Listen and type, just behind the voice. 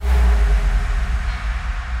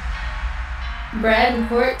Brad and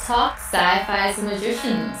Court talk sci-fi and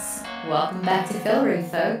magicians. Welcome back to Fillory,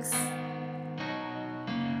 folks.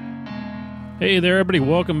 Hey there, everybody.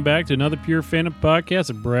 Welcome back to another Pure Fandom podcast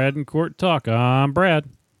of Brad and Court Talk. I'm Brad.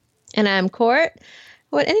 And I'm Court.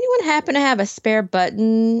 Would anyone happen to have a spare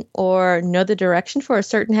button or know the direction for a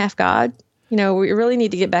certain half god? You know, we really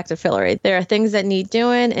need to get back to Fillory. There are things that need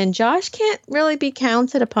doing, and Josh can't really be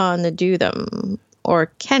counted upon to do them. Or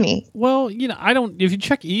can he? Well, I don't. If you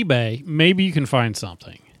check eBay, maybe you can find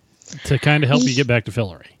something to kind of help you get back to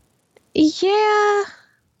Fillory. Yeah.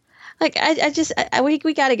 Like,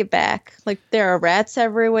 we got to get back. Like, there are rats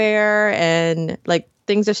everywhere, and, like,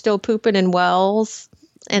 things are still pooping in wells,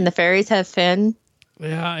 and the fairies have Finn.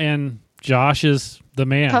 Yeah, and Josh is the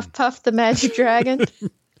man. Puff Puff, the magic dragon.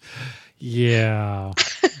 Yeah.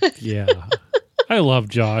 I love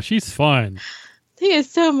Josh. He's fun. He is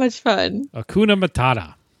so much fun. Hakuna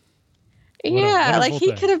Matata. Yeah, like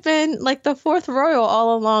he could have been like the fourth royal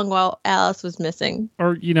all along while Alice was missing.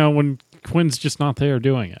 Or, when Quinn's just not there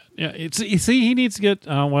doing it. Yeah, you see, he needs to get,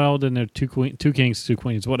 then there are two kings, two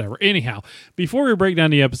queens, whatever. Anyhow, before we break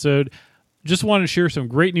down the episode, just want to share some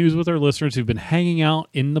great news with our listeners who've been hanging out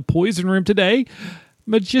in the Poison Room today.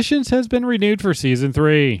 Magicians has been renewed for season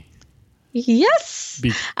 3. Yes,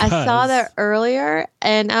 I saw that earlier,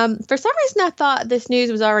 and for some reason I thought this news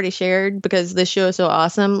was already shared because this show is so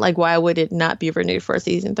awesome. Like, why would it not be renewed for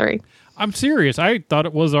season 3? I'm serious. I thought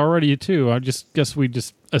it was already too. I guess we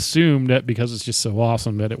just assumed that because it's just so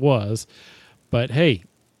awesome that it was. But hey,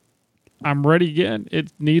 I'm ready again.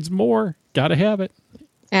 It needs more. Got to have it.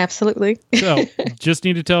 Absolutely. So, just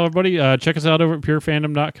need to tell everybody, check us out over at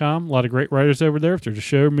purefandom.com. A lot of great writers over there. If there's a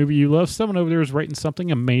show or movie you love, someone over there is writing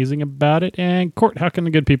something amazing about it. And Court, how can the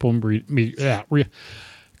good people reach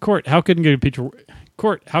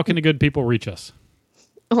us?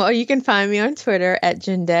 Well, you can find me on Twitter at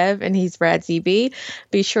JenDev, and he's RadZB.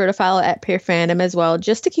 Be sure to follow at Pure Fandom as well,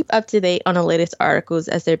 just to keep up to date on the latest articles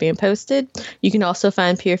as they're being posted. You can also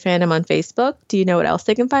find Pure Fandom on Facebook. Do you know what else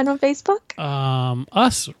they can find on Facebook?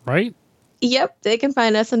 Us, right? Yep, they can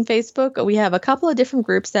find us on Facebook. We have a couple of different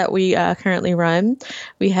groups that we currently run.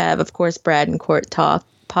 We have, of course, Brad and Court Talk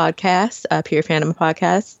podcast, Pure Fandom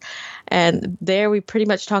podcast. And there we pretty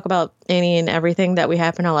much talk about any and everything that we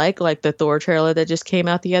happen to like the Thor trailer that just came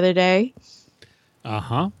out the other day.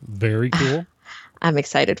 Uh-huh. Very cool. I'm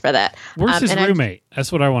excited for that. Where's his roommate?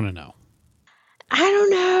 That's what I want to know. I don't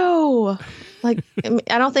know. Like,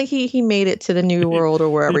 I don't think he made it to the New World or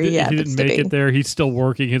wherever he happens to be. He didn't make it there. He's still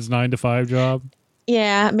working his 9-to-5 job.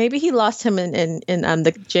 Yeah, maybe he lost him in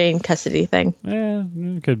the Jane custody thing. Yeah,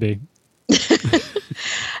 it could be.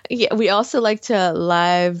 Yeah, we also like to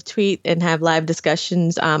live tweet and have live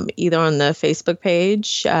discussions either on the Facebook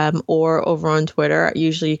page or over on Twitter.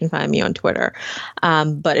 Usually you can find me on Twitter.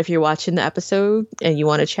 But if you're watching the episode and you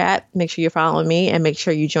want to chat, make sure you're following me and make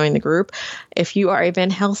sure you join the group. If you are a Van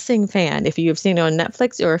Helsing fan, if you have seen it on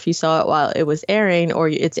Netflix or if you saw it while it was airing or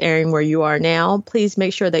it's airing where you are now, please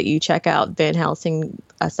make sure that you check out Van Helsing,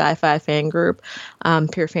 a sci-fi fan group,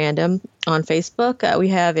 Pure Fandom on Facebook. We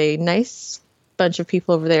have a nice bunch of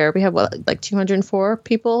people over there. We have like 204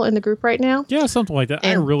 people in the group right now. Yeah, something like that.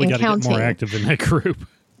 I really got to get more active in that group.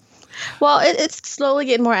 Well, it's slowly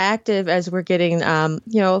getting more active as we're getting,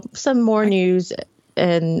 some more news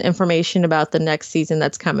and information about the next season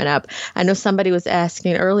that's coming up. I know somebody was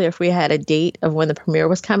asking earlier if we had a date of when the premiere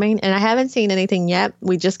was coming, and I haven't seen anything yet.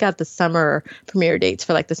 We just got the summer premiere dates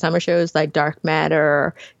for like the summer shows like Dark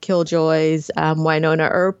Matter, Killjoys, Wynonna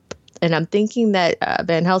Earp. And I'm thinking that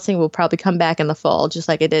Van Helsing will probably come back in the fall, just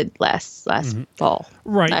like it did last fall.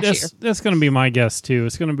 Right. That's going to be my guess, too.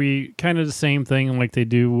 It's going to be kind of the same thing like they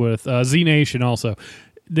do with Z Nation also.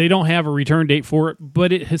 They don't have a return date for it,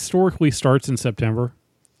 but it historically starts in September.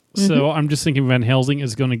 Mm-hmm. So I'm just thinking Van Helsing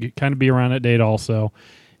is going to kind of be around that date also.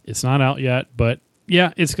 It's not out yet, but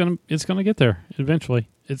yeah, it's going to get there eventually.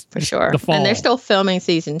 It's for sure. The fall. And they're still filming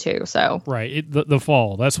season 2, so. Right. The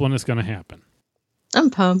fall. That's when it's going to happen. I'm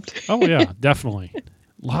pumped. Oh, yeah, definitely. A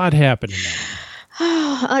lot happening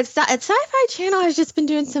now. Sci-Fi Channel has just been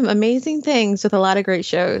doing some amazing things with a lot of great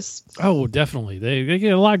shows. Oh, definitely. They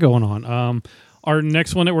get a lot going on. Our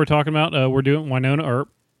next one that we're talking about, we're doing Wynonna Earp.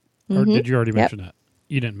 Or did you already mention that?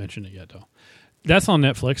 You didn't mention it yet, though. That's on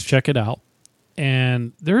Netflix. Check it out.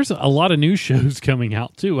 And there's a lot of new shows coming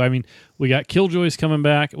out, too. I mean, we got Killjoys coming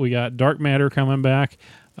back. We got Dark Matter coming back.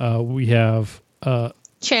 We have...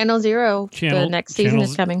 Channel Zero. The next season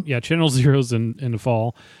is coming. Yeah, Channel Zero's in the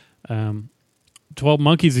fall. 12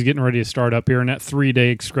 Monkeys is getting ready to start up here in that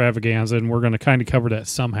 3-day extravaganza, and we're going to kind of cover that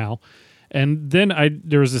somehow. And then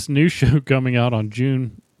there was this new show coming out on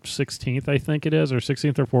June 16th, I think it is, or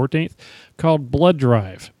 16th or 14th, called Blood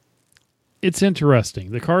Drive. It's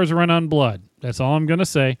interesting. The cars run on blood. That's all I'm going to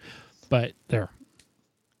say. But there.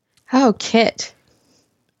 Oh, Kit.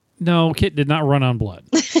 No, Kit did not run on blood.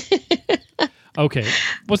 Okay.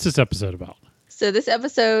 What's this episode about? So this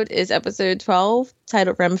episode is episode 12,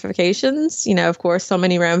 titled Ramifications. You know, of course, so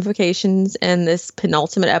many ramifications in this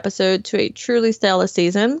penultimate episode to a truly stellar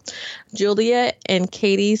season. Julia and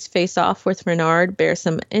Katie's face-off with Renard bear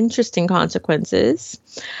some interesting consequences.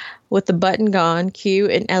 With the button gone, Q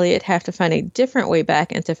and Elliot have to find a different way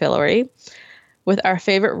back into Fillory. With our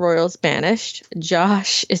favorite royals banished,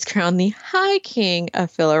 Josh is crowned the High King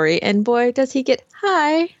of Fillory, and boy, does he get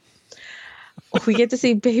high. We get to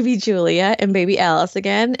see baby Julia and baby Alice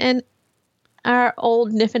again, and our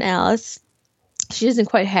old Niff and Alice, she isn't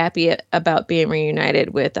quite happy about being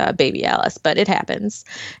reunited with baby Alice, but it happens.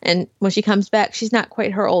 And when she comes back, she's not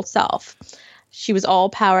quite her old self. She was all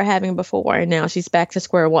power having before, and now she's back to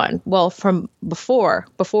square one. Well, from before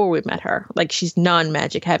we met her, like she's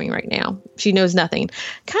non-magic having right now. She knows nothing.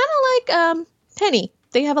 Kind of like Penny.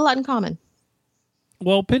 They have a lot in common.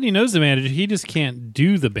 Well, Penny knows the magic. He just can't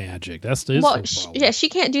do the magic. That's his problem. Yeah, she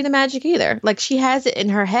can't do the magic either. Like, she has it in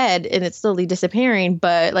her head, and it's slowly disappearing.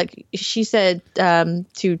 But like she said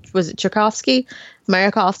to, was it Mayakovsky,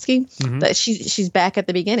 that she's back at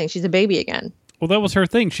the beginning. She's a baby again. Well, that was her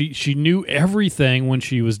thing. She knew everything when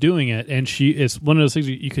she was doing it, and it's one of those things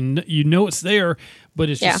you know it's there, but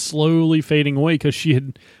it's just slowly fading away because she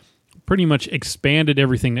had pretty much expanded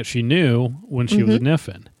everything that she knew when she was a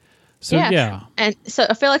Niffin. So yeah. And so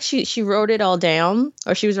I feel like she wrote it all down,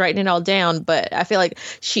 or she was writing it all down, but I feel like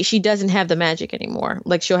she doesn't have the magic anymore.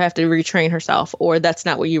 Like, she'll have to retrain herself, or that's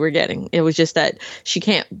not what you were getting. It was just that she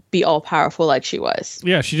can't be all powerful like she was.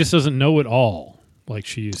 Yeah, she just doesn't know it all like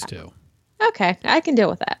she used to. Okay, I can deal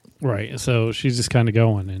with that. Right. So she's just kind of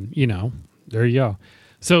going, and there you go.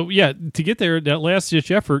 So yeah, to get there, that last ditch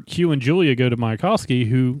effort, Q and Julia go to Mayakovsky,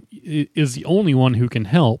 who is the only one who can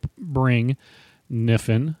help bring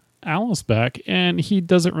Niffin Alice back, and he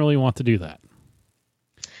doesn't really want to do that.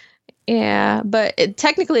 Yeah, but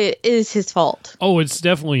technically it is his fault. Oh, it's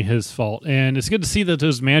definitely his fault, and it's good to see that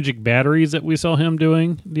those magic batteries that we saw him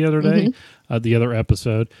doing the other day, the other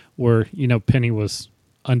episode, where Penny was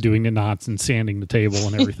undoing the knots and sanding the table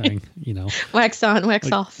and everything. Wax on,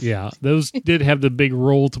 wax off. Yeah, those did have the big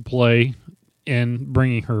role to play in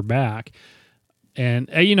bringing her back. And,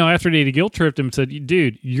 after they guilt tripped him and said,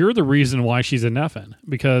 dude, you're the reason why she's a Niffin,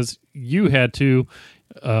 because you had to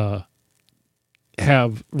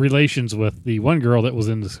have relations with the one girl that was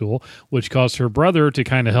in the school, which caused her brother to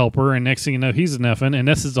kind of help her. And next thing you know, he's a Niffin. And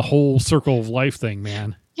this is the whole circle of life thing,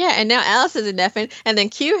 man. Yeah, and now Alice is a Niffin. And then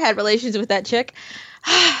Q had relations with that chick.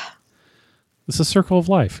 It's a circle of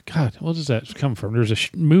life. God, what does that come from? There's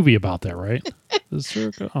a movie about that, right? The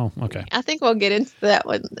circle. Oh, okay. I think we'll get into that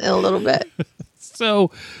one in a little bit.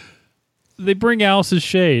 So they bring Alice's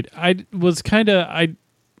shade. I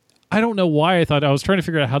don't know why I thought I was trying to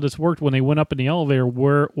figure out how this worked when they went up in the elevator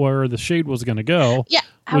where the shade was going to go. Yeah,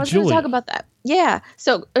 I was going to talk about that. Yeah.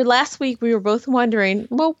 So last week we were both wondering,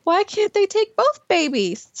 well, why can't they take both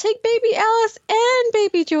babies? Take baby Alice and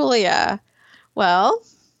baby Julia. Well,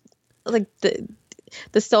 like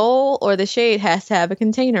the soul or the shade has to have a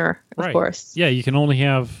container, of course. Yeah, you can only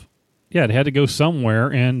have. Yeah, it had to go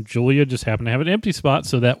somewhere, and Julia just happened to have an empty spot,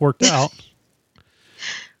 so that worked out.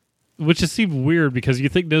 Which just seemed weird because you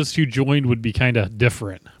think those two joined would be kind of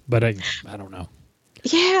different, but I don't know.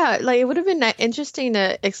 Yeah, like it would have been interesting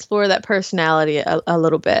to explore that personality a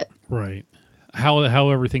little bit. Right. How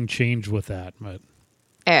everything changed with that, but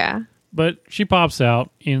yeah. But she pops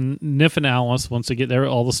out in Niff and Alice once they get there,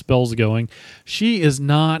 all the spells going. She is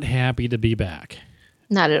not happy to be back.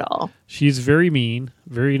 Not at all. She's very mean,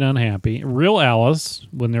 very unhappy. Real Alice,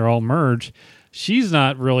 when they're all merged, she's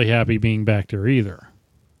not really happy being back there either.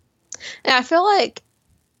 And I feel like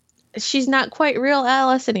she's not quite real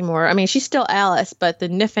Alice anymore. I mean, she's still Alice, but the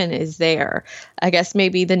Niffin is there. I guess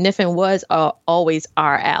maybe the Niffin was always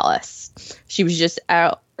our Alice. She was just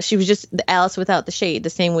the Alice without the shade, the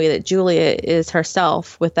same way that Julia is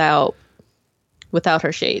herself without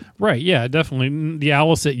her shade. Right, yeah, definitely. The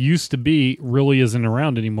Alice that used to be really isn't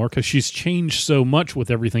around anymore because she's changed so much with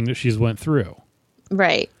everything that she's went through.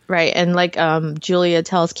 Right. And like Julia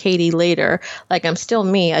tells Katie later, like, I'm still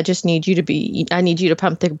me. I just need you to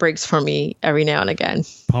pump the brakes for me every now and again.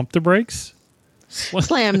 Pump the brakes?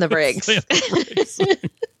 Slam the brakes. Slam the brakes.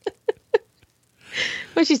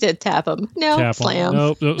 But she said tap them. No, tap slam.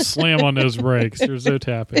 Nope, slam on those brakes. There's no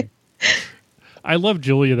tapping. I love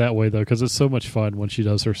Julia that way, though, because it's so much fun when she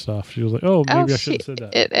does her stuff. She was like, oh, maybe I shouldn't have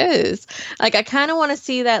said that. It is. Like, I kind of want to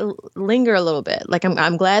see that linger a little bit. Like,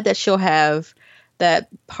 I'm glad that she'll have that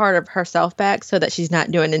part of herself back so that she's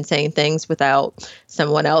not doing insane things without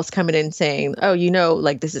someone else coming in saying, oh,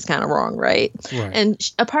 like, this is kind of wrong, right? And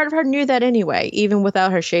a part of her knew that anyway, even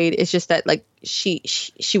without her shade. It's just that, like, she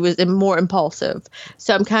was more impulsive.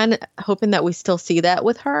 So I'm kind of hoping that we still see that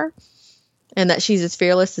with her and that she's as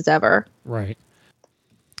fearless as ever. Right.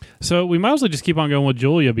 So we might as well just keep on going with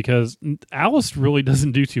Julia, because Alice really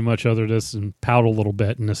doesn't do too much other than pout a little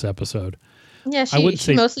bit in this episode. Yeah,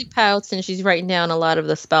 she mostly pouts, and she's writing down a lot of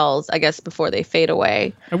the spells, I guess, before they fade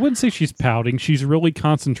away. I wouldn't say she's pouting. She's really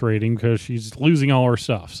concentrating because she's losing all her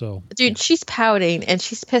stuff. So, dude, she's pouting, and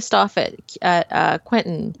she's pissed off at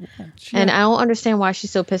Quentin. And I don't understand why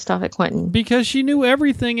she's so pissed off at Quentin. Because she knew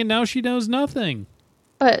everything, and now she knows nothing.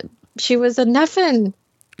 But she was a Neffin.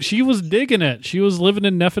 She was digging it. She was living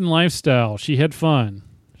a Neffin lifestyle. She had fun.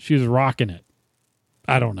 She was rocking it.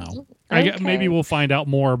 I don't know. Okay. Maybe we'll find out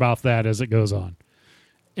more about that as it goes on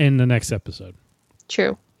in the next episode.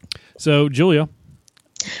 True. So, Julia.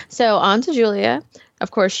 So, on to Julia.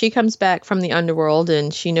 Of course, she comes back from the underworld,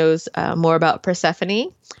 and she knows more about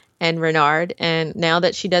Persephone and Renard. And now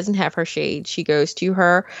that she doesn't have her shade, she goes to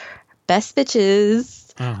her best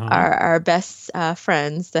bitches, our best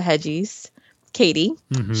friends, the Hedgies. Katie.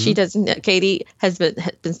 Mm-hmm. Katie has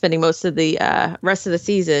been spending most of the rest of the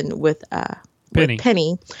season with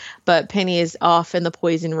Penny, but Penny is off in the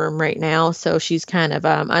poison room right now, so she's kind of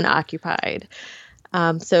unoccupied.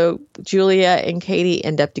 So Julia and Katie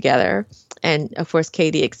end up together, and of course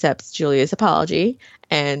Katie accepts Julia's apology,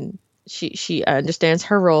 and she understands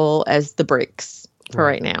her role as the brakes for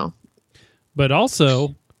right now. But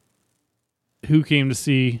also, who came to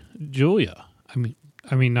see Julia?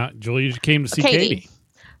 I mean, not Julia. She came to see Katie.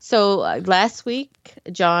 So last week,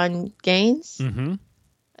 John Gaines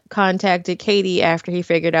contacted Katie after he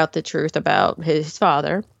figured out the truth about his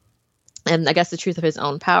father, and I guess the truth of his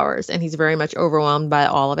own powers, and he's very much overwhelmed by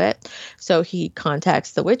all of it. So he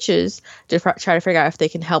contacts the witches to try to figure out if they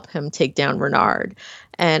can help him take down Renard.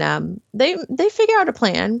 And they figure out a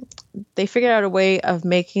plan. They figure out a way of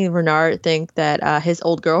making Renard think that his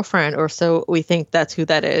old girlfriend, or so we think that's who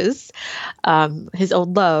that is, his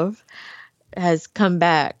old love, has come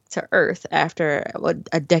back to Earth after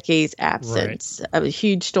a decade's absence of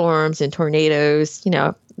huge storms and tornadoes.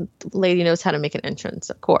 Lady knows how to make an entrance,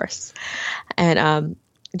 of course. And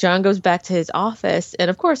John goes back to his office,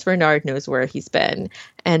 and of course Renard knows where he's been.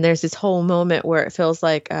 And there's this whole moment where it feels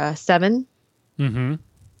like Seven. Mm-hmm.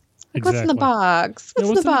 Like, what's in the box? What's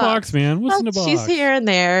in the box, man? What's in the box? She's here and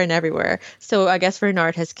there and everywhere. So I guess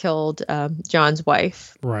Renard has killed John's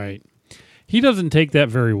wife. Right. He doesn't take that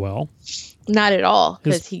very well. Not at all,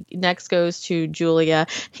 because he next goes to Julia.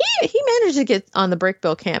 He managed to get on the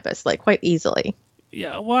Brickville campus quite easily.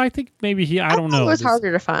 Yeah, well, I think maybe I don't know. It was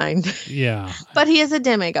harder to find. Yeah. But he is a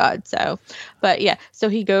demigod, so. But yeah, so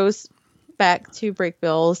he goes back to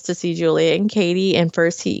Brickville's to see Julia and Katie, and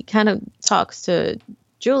first he kind of talks to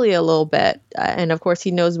Julia a little bit, and of course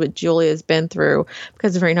he knows what Julia's been through,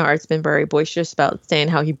 because Renard's been very boisterous about saying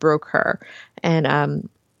how he broke her, and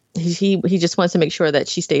he just wants to make sure that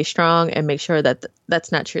she stays strong and make sure that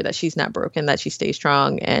that's not true, that she's not broken, that she stays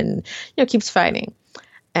strong and keeps fighting.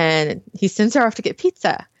 And he sends her off to get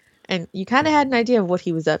pizza. And you kind of had an idea of what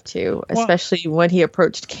he was up to, especially when he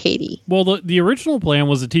approached Katie. Well, the original plan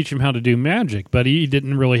was to teach him how to do magic, but he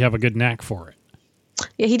didn't really have a good knack for it.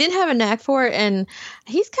 Yeah, he didn't have a knack for it, and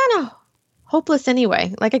he's kind of hopeless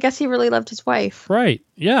anyway. I guess he really loved his wife. Right.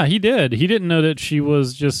 Yeah, he did. He didn't know that she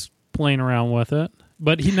was just playing around with it.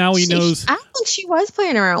 But now he knows. I don't think she was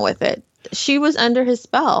playing around with it. She was under his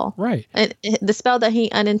spell. Right. And the spell that he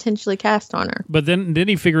unintentionally cast on her. But then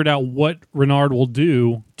he figured out what Renard will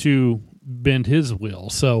do to bend his will.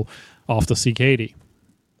 So off to see Katie.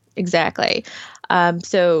 Exactly.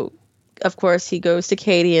 So, of course, he goes to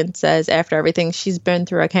Katie and says, after everything she's been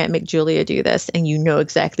through, I can't make Julia do this. And you know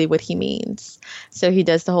exactly what he means. So he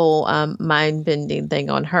does the whole mind-bending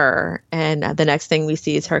thing on her. And the next thing we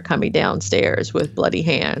see is her coming downstairs with bloody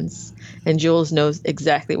hands. And Jules knows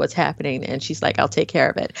exactly what's happening. And she's like, I'll take care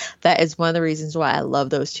of it. That is one of the reasons why I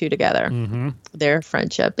love those two together. Mm-hmm. Their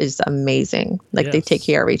friendship is amazing. Yes. They take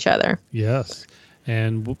care of each other. Yes.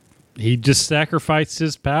 And he just sacrificed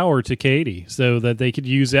his power to Katie so that they could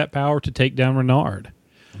use that power to take down Renard.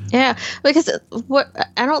 Yeah, because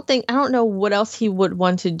I don't know what else he would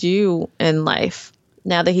want to do in life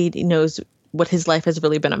now that he knows what his life has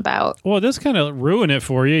really been about. Well, this kind of ruined it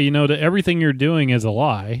for you. That everything you're doing is a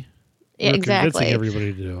lie. Yeah, exactly. Convincing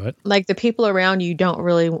everybody to do it. Like the people around you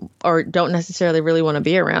don't necessarily really want to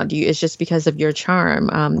be around you. It's just because of your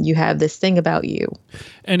charm. You have this thing about you.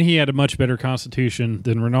 And he had a much better constitution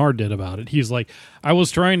than Renard did about it. He's like, I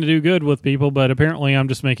was trying to do good with people, but apparently I'm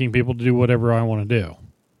just making people to do whatever I want to do.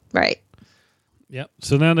 Right. Yep.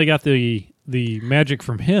 So now they got the magic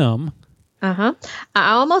from him. I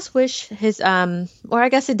almost wish his or I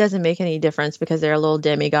guess it doesn't make any difference because they're little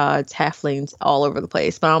demigods, halflings all over the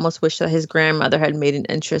place. But I almost wish that his grandmother had made an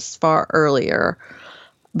entrance far earlier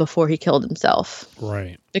before he killed himself.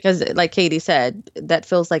 Right. Because, like Katie said, that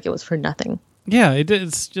feels like it was for nothing. Yeah,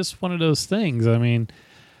 it's just one of those things. I mean,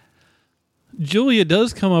 Julia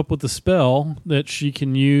does come up with a spell that she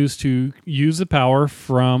can use to use the power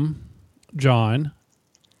from John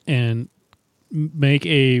and make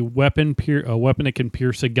a weapon that can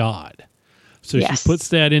pierce a god. So yes. She puts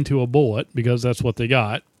that into a bullet because that's what they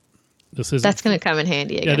got. That's going to come in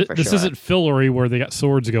handy again. For this sure. isn't Fillory where they got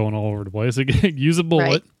swords going all over the place. They use a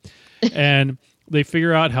bullet, right. And they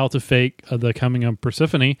figure out how to fake the coming of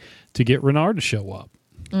Persephone to get Renard to show up,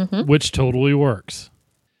 which totally works.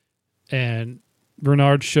 And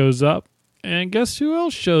Renard shows up, and guess who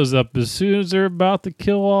else shows up as soon as they're about to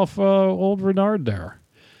kill off old Renard there?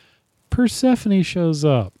 Persephone shows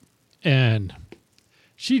up, and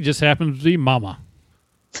she just happens to be Mama.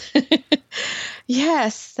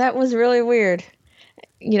 Yes, that was really weird.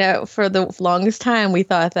 You know, for the longest time, we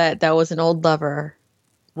thought that was an old lover.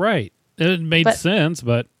 Right. It made sense,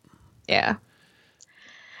 but... Yeah.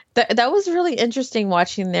 That was really interesting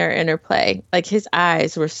watching their interplay. Like, his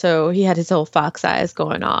eyes were he had his whole fox eyes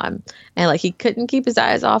going on. And, like, he couldn't keep his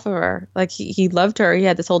eyes off of her. Like, he loved her. He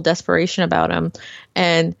had this whole desperation about him.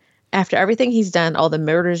 And after everything he's done, all the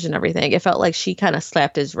murders and everything, it felt like she kind of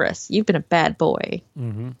slapped his wrist. You've been a bad boy.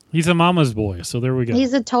 Mm-hmm. He's a mama's boy, so there we go.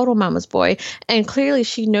 He's a total mama's boy. And clearly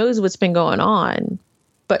she knows what's been going on,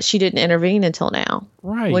 but she didn't intervene until now.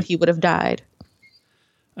 Right. When he would have died.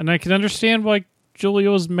 And I can understand why Julia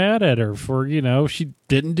was mad at her for, she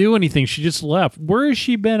didn't do anything. She just left. Where has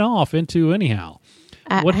she been off into anyhow?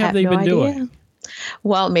 What have they been doing?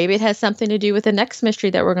 Well, maybe it has something to do with the next mystery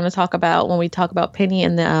that we're going to talk about when we talk about Penny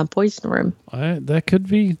in the poison room. That could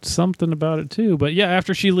be something about it too. But yeah,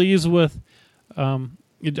 after she leaves with,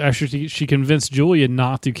 after she convinced Julia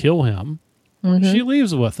not to kill him, she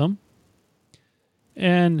leaves with him.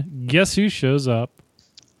 And guess who shows up?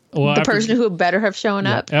 Well, the person who better have shown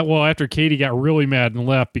up. Well, after Katie got really mad and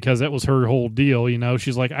left because that was her whole deal,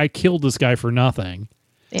 she's like, I killed this guy for nothing.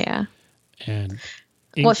 Yeah. And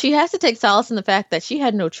well, she has to take solace in the fact that she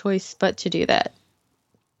had no choice but to do that.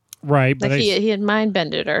 Right. But he had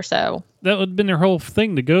mind-bended her, so. That would have been their whole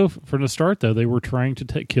thing to go from the start, though. They were trying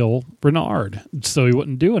to kill Renard so he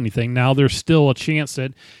wouldn't do anything. Now there's still a chance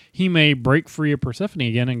that he may break free of Persephone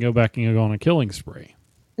again and go back and go on a killing spree.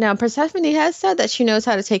 Now, Persephone has said that she knows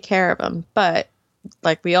how to take care of him, but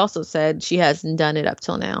like we also said, she hasn't done it up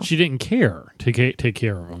till now. She didn't care to take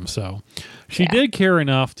care of him, so she did care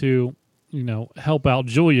enough to, help out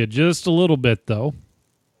Julia just a little bit, though,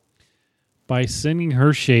 by sending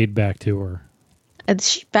her shade back to her. And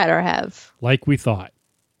she better have. Like we thought.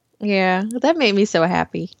 Yeah, that made me so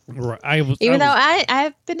happy. Right.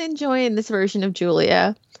 I've been enjoying this version of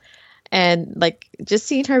Julia. And, like, just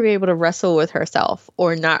seeing her be able to wrestle with herself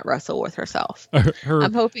or not wrestle with herself.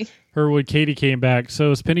 I'm hoping. When Katie came back,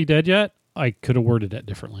 so is Penny dead yet? I could have worded that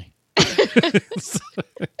differently.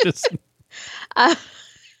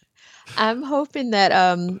 I'm hoping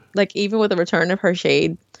that, like, even with the return of her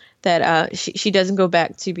shade, that she doesn't go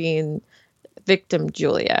back to being victim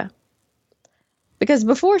Julia. Because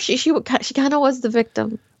before, she kind of was the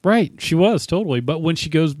victim. Right, she was, totally. But when she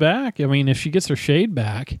goes back, if she gets her shade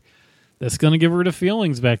back, that's going to give her the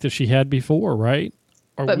feelings back that she had before, right?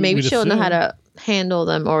 But maybe she'll know how to handle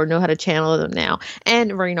them or know how to channel them now.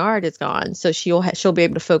 And Renard is gone, so she'll be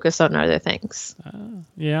able to focus on other things.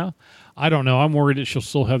 Yeah. I don't know. I'm worried that she'll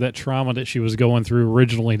still have that trauma that she was going through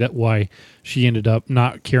originally. That's why she ended up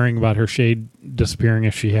not caring about her shade disappearing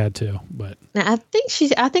if she had to. But now, I think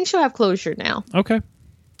she'll have closure now. Okay.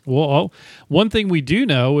 Well, one thing we do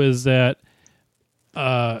know is that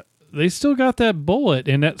they still got that bullet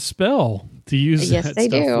and that spell to use that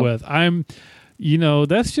stuff with.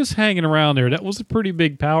 That's just hanging around there. That was a pretty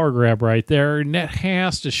big power grab right there, and that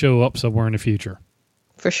has to show up somewhere in the future.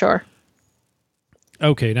 For sure.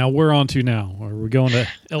 Okay, now we're on to now. Are we going to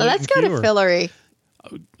Elliot? Let's go to Fillory.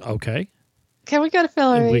 Okay. Can we go to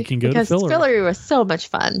Fillory? We can go to Fillory. Because Fillory was so much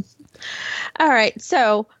fun. All right,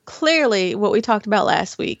 so clearly what we talked about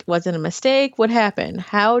last week wasn't a mistake. What happened?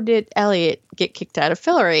 How did Elliot get kicked out of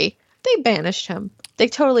Fillory? They banished him. They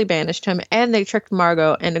totally banished him, and they tricked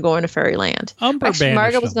Margot into going to Fairyland. Umber Actually, banished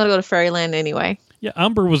Margot was him. going to go to Fairyland anyway. Yeah,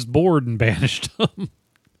 Umber was bored and banished him.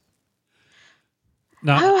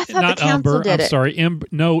 I thought not the council Umber. did I'm it. sorry.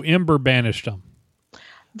 Ember banished him.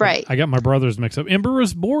 Right. I got my brothers mixed up. Ember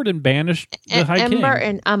was bored and banished the High King. Ember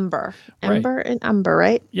and Umber. Right. Ember and Umber,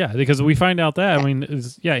 right? Yeah, because we find out that. I mean,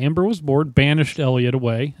 Ember was bored, banished Elliot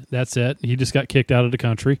away. That's it. He just got kicked out of the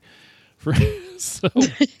country.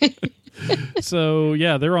 So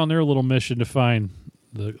yeah, they're on their little mission to find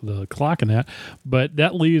the clock and that. But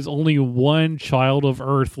that leaves only one child of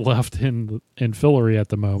Earth left in Fillory at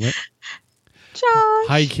the moment. Josh.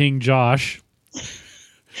 High King Josh.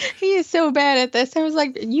 He is so bad at this. I was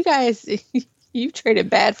like, you guys, you've traded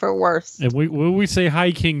bad for worse. And when we say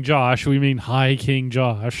High King Josh, we mean High King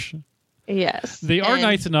Josh. Yes. They are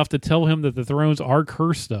nice enough to tell him that the thrones are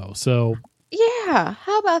cursed, though. So yeah,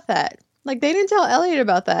 how about that? Like, they didn't tell Elliot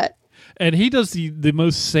about that. And he does the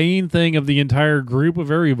most sane thing of the entire group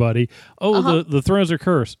of everybody. Oh, the thrones are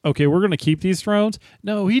cursed. Okay, we're going to keep these thrones?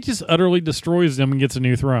 No, he just utterly destroys them and gets a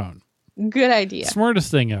new throne. Good idea.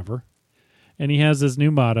 Smartest thing ever. And he has his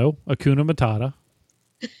new motto, Hakuna Matata.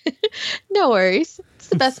 No worries. It's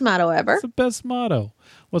the best motto ever. It's the best motto.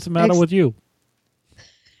 What's the matter with you?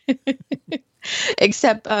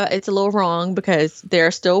 Except it's a little wrong because there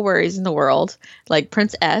are still worries in the world, like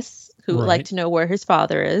Prince S, who would like to know where his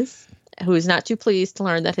father is, who is not too pleased to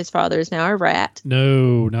learn that his father is now a rat.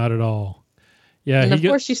 No, not at all. Yeah, and of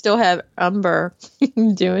course you still have Umber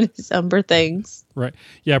doing his Umber things. Right.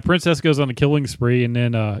 Yeah, Princess goes on a killing spree, and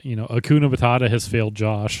then Hakuna Matata has failed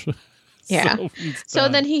Josh. Yeah. So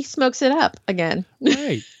then he smokes it up again.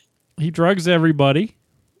 Right. He drugs everybody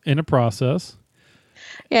in a process.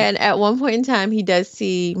 Yeah, and at one point in time, he does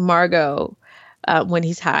see Margot when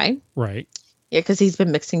he's high. Right. Yeah, because he's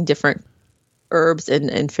been mixing different herbs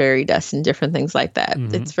and fairy dust and different things like that.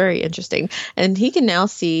 Mm-hmm. It's very interesting. And he can now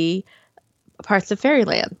see parts of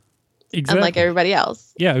Fairyland. Exactly. Unlike everybody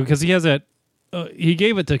else. Yeah, because he has that. He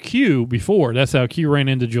gave it to Q before. That's how Q ran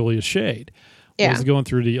into Julius Shade. Yeah. Was going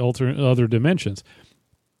through the other dimensions.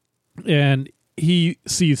 And he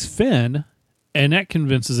sees Finn, and that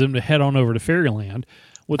convinces him to head on over to Fairyland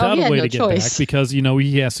without a way to get back because,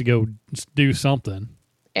 he has to go do something.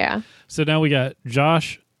 Yeah. So now we got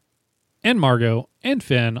Josh and Margot and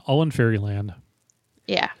Finn all in Fairyland.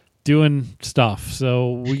 Yeah. Doing stuff.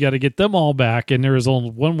 So we got to get them all back, and there is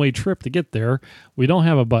only one-way trip to get there. We don't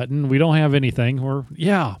have a button. We don't have anything.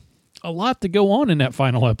 A lot to go on in that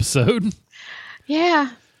final episode.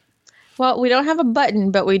 Yeah. Well, we don't have a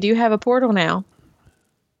button, but we do have a portal now.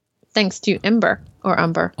 Thanks to Umber.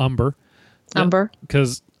 Umber.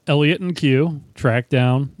 Because Elliot and Q track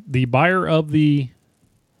down the buyer of the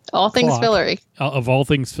All Things Fillory. Of All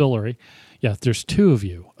Things Fillory. Yeah, there's two of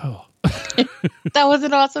you. Oh. That was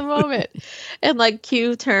an awesome moment. And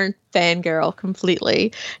Q turned fangirl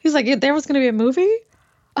completely. He's like, there was going to be a movie?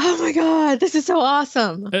 Oh my God, this is so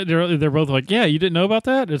awesome. They're both like, yeah, you didn't know about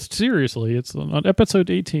that? It's on episode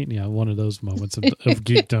 18. Yeah, one of those moments of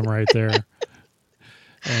geekdom right there.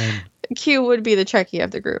 And Q would be the Trekkie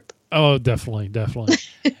of the group. Oh, definitely.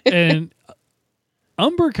 And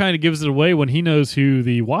Umber kind of gives it away when he knows who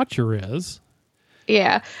the Watcher is.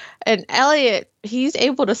 Yeah. And Elliot, he's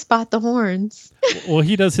able to spot the horns. Well,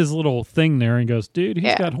 he does his little thing there and goes, dude,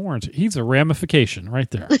 he's got horns. He's a ramification right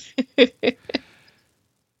there.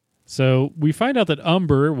 So we find out that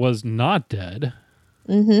Umber was not dead.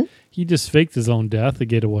 Mm-hmm. He just faked his own death to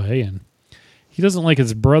get away, and he doesn't like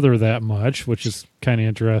his brother that much, which is kind of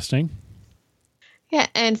interesting. Yeah,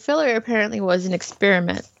 and Fillory apparently was an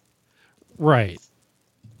experiment. Right.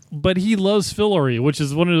 But he loves Fillory, which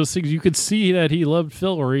is one of those things you could see that he loved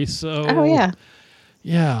Fillory. So, oh, yeah.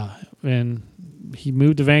 Yeah. And he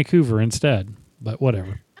moved to Vancouver instead, but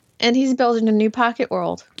whatever. And he's building a new pocket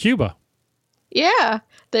world. Cuba. Yeah.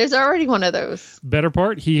 There's already one of those. Better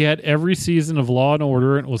part, he had every season of Law and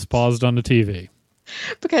Order and it was paused on the TV.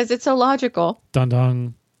 Because it's so logical. Dun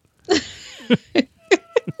dun.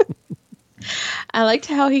 I liked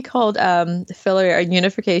how he called Fillory a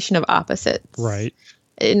unification of opposites. Right.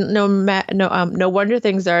 No wonder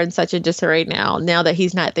things are in such a disarray now that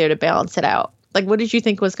he's not there to balance it out. Like, what did you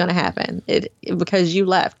think was going to happen? Because you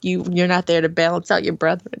left. You're not there to balance out your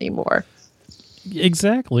brother anymore.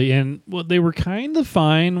 Exactly. And they were kind of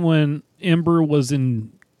fine when Ember was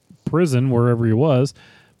in prison, wherever he was.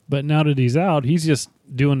 But now that he's out, he's just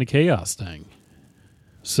doing the chaos thing.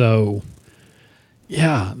 So,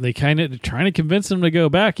 yeah, they kind of trying to convince him to go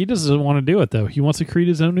back. He doesn't want to do it, though. He wants to create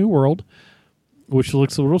his own new world, which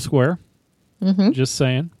looks a little square. Mm-hmm. Just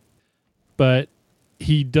saying. But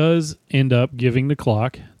he does end up giving the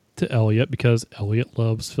clock to Elliot because Elliot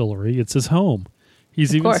loves Fillory. It's his home.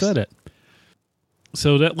 He's even said it.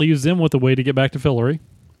 So that leaves them with a way to get back to Fillory.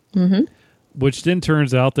 Mm-hmm. Which then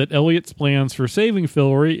turns out that Elliot's plans for saving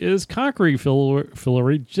Fillory is conquering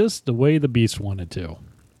Fillory just the way the Beast wanted to.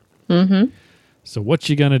 Mm-hmm. So what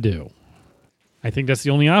you gonna do? I think that's the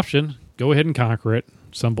only option. Go ahead and conquer it.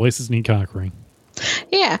 Some places need conquering.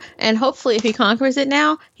 Yeah, and hopefully if he conquers it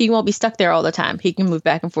now, he won't be stuck there all the time. He can move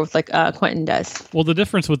back and forth like Quentin does. Well, the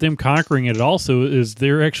difference with them conquering it also is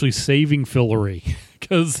they're actually saving Fillory.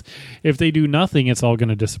 Because if they do nothing, it's all going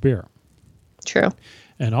to disappear. True.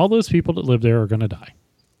 And all those people that live there are going to die.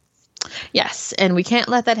 Yes, and we can't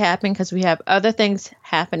let that happen because we have other things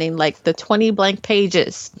happening, like the 20 blank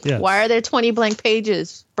pages. Yes. Why are there 20 blank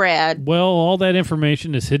pages, Brad? Well, all that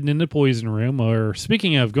information is hidden in the poison room. Or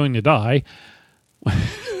speaking of going to die,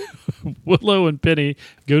 Willow and Penny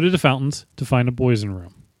go to the fountains to find a poison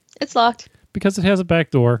room. It's locked. Because it has a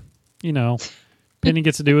back door. You know, Penny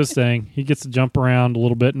gets to do his thing. He gets to jump around a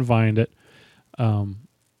little bit and find it. And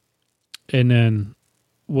then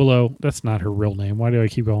Willow, that's not her real name. Why do I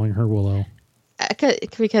keep calling her Willow?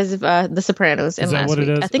 Because of The Sopranos and Is that last what week.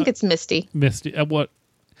 it is? I think it's Misty. Misty. What?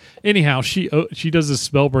 Anyhow, she does this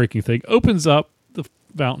spell breaking thing. Opens up the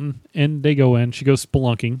fountain and they go in. She goes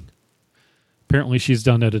spelunking. Apparently, she's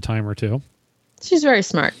done it a time or two. She's very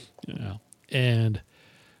smart. Yeah, and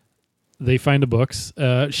they find the books.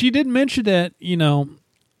 She did mention that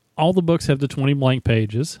all the books have the 20 blank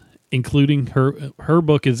pages, including her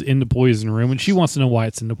book is in the poison room, and she wants to know why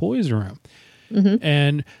it's in the poison room. Mm-hmm.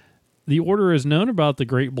 And the Order has known about the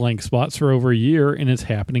Great Blank Spots for over a year, and it's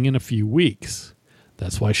happening in a few weeks.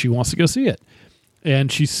 That's why she wants to go see it. And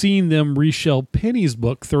she's seen them reshell Penny's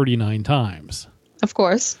book 39 times. Of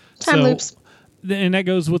course. Time loops. And that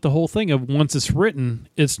goes with the whole thing of once it's written,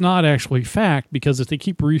 it's not actually fact, because if they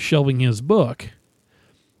keep reshelving his book,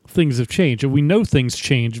 things have changed. And we know things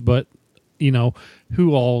changed, but,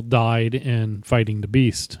 who all died in fighting the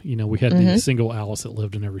Beast. We had the single Alice that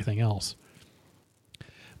lived and everything else.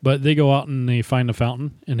 But they go out and they find a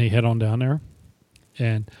fountain and they head on down there.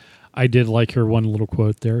 And I did like her one little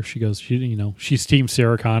quote there. She goes, she's Team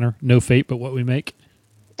Sarah Connor. No fate but what we make.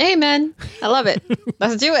 Amen. I love it.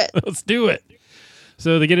 Let's do it. Let's do it.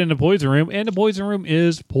 So they get in the poison room, and the poison room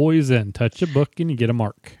is poison. Touch a book and you get a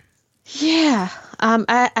mark. Yeah.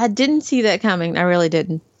 I didn't see that coming. I really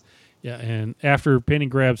didn't. Yeah, and after Penny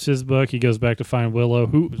grabs his book, he goes back to find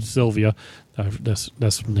Willow, Sylvia. That's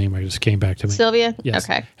the name I just came back to me. Sylvia? Yes.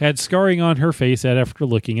 Okay. Had scarring on her face after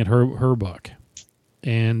looking at her book.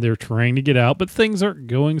 And they're trying to get out, but things aren't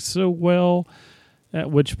going so well, at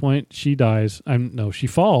which point she dies. She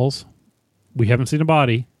falls. We haven't seen a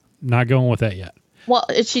body. Not going with that yet. Well,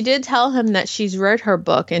 she did tell him that she's read her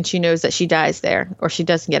book and she knows that she dies there or she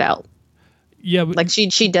doesn't get out. Yeah, but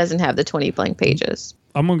she doesn't have the 20 blank pages.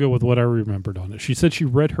 I'm going to go with what I remembered on it. She said she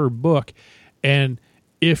read her book, and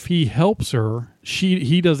if he helps her,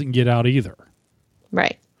 he doesn't get out either.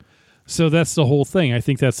 Right. So that's the whole thing. I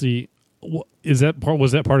think that's was that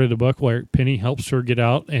part of the book where Penny helps her get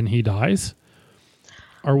out and he dies?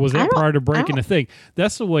 Or was that part of breaking the thing?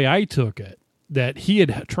 That's the way I took it. That he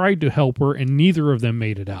had tried to help her and neither of them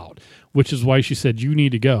made it out, which is why she said, you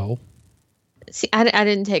need to go. See, I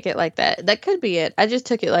didn't take it like that. That could be it. I just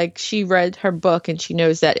took it like she read her book and she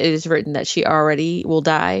knows that it is written that she already will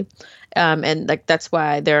die. And that's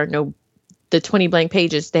why there are the 20 blank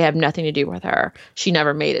pages, they have nothing to do with her. She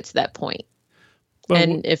never made it to that point. But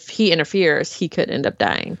and if he interferes, he could end up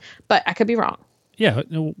dying. But I could be wrong. Yeah.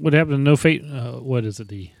 What happened to No Fate? What is it?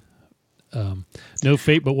 No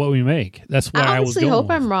fate but what we make. That's why I was going. I honestly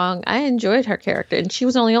hope I'm wrong. I enjoyed her character, and she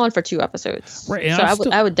was only on for 2 episodes. Right, so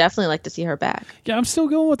I would definitely like to see her back. Yeah, I'm still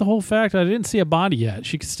going with the whole fact that I didn't see a body yet.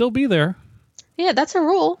 She could still be there. Yeah, that's a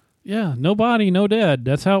rule. Yeah, no body, no dead.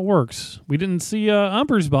 That's how it works. We didn't see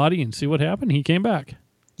Umber's body and see what happened. He came back.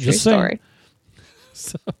 True story.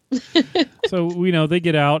 So we know they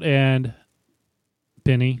get out, and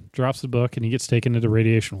Penny drops the book, and he gets taken to the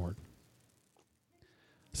radiation ward.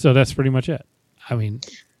 So that's pretty much it. I mean,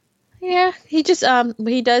 yeah, he just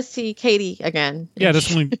he does see Katie again. Yeah,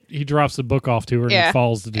 that's when he drops the book off to her and it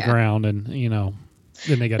falls to the ground, and then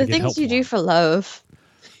they got to get help. The things you do for love.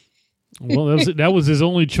 Well, that was his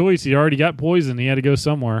only choice. He already got poisoned. He had to go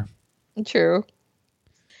somewhere. True.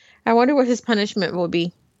 I wonder what his punishment will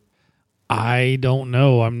be. I don't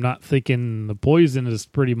know. I'm not thinking the poison is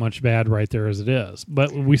pretty much bad right there as it is,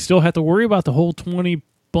 but we still have to worry about the whole 20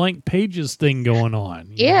 blank pages thing going on.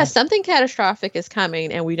 Yeah, know? Something catastrophic is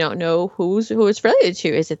coming, and we don't know who it's related to.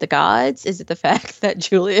 Is it the gods? Is it the fact that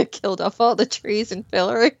Julia killed off all the trees in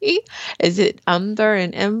Fillory? Is it Umber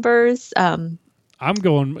and Embers? I'm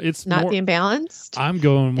going. It's not more, being balanced. I'm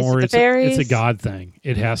going more. It's a God thing.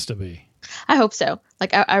 It has to be. I hope so.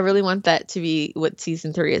 Like, I really want that to be what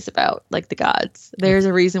season 3 is about. Like the gods. There's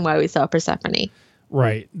a reason why we saw Persephone.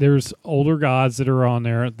 Right. There's older gods that are on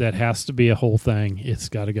there. That has to be a whole thing. It's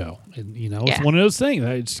got to go. And, it's one of those things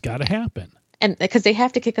that it's got to happen. And because they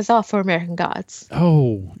have to kick us off for American Gods.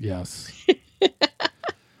 Oh, yes.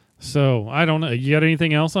 So, I don't know. You got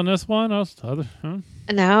anything else on this one?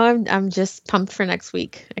 Now I'm just pumped for next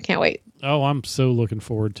week. I can't wait. Oh, I'm so looking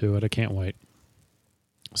forward to it. I can't wait.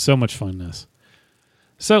 So much fun, this.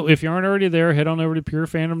 So, if you aren't already there, head on over to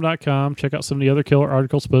purefandom.com. Check out some of the other killer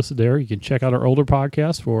articles posted there. You can check out our older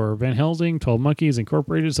podcast for Van Helsing, 12 Monkeys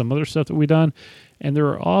Incorporated, some other stuff that we've done. And there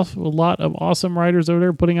are also a lot of awesome writers over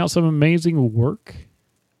there putting out some amazing work.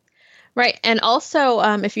 Right. And also,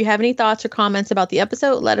 if you have any thoughts or comments about the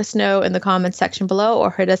episode, let us know in the comments section below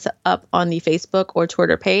or hit us up on the Facebook or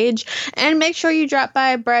Twitter page. And make sure you drop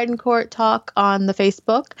by Bride and Court Talk on the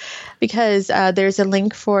Facebook, because there's a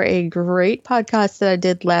link for a great podcast that I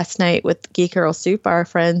did last night with Geek Girl Soup, our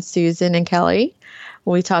friends Susan and Kelly.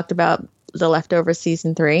 We talked about The Leftovers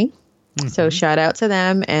Season 3. Mm-hmm. So shout out to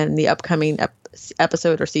them and the upcoming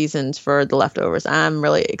episode or seasons for The Leftovers. I'm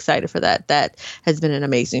really excited for that. That has been an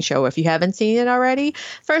amazing show. If you haven't seen it already,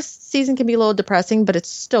 first season can be a little depressing, but it's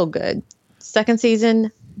still good. Second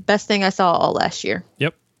season, best thing I saw all last year.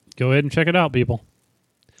 Yep. Go ahead and check it out, people.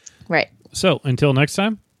 Right. So until next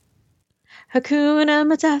time. Hakuna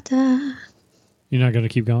Matata. You're not going to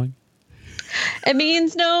keep going? It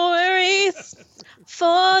means no worries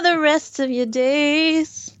for the rest of your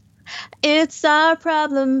days. It's our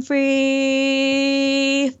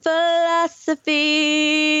problem-free philosophy.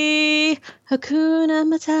 Hakuna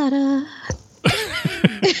Matata.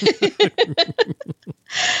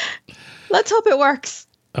 Let's hope it works.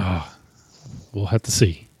 Oh, we'll have to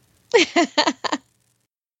see.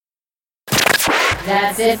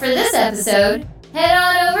 That's it for this episode. Head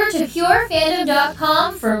on over to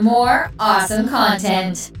purefandom.com for more awesome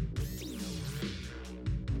content.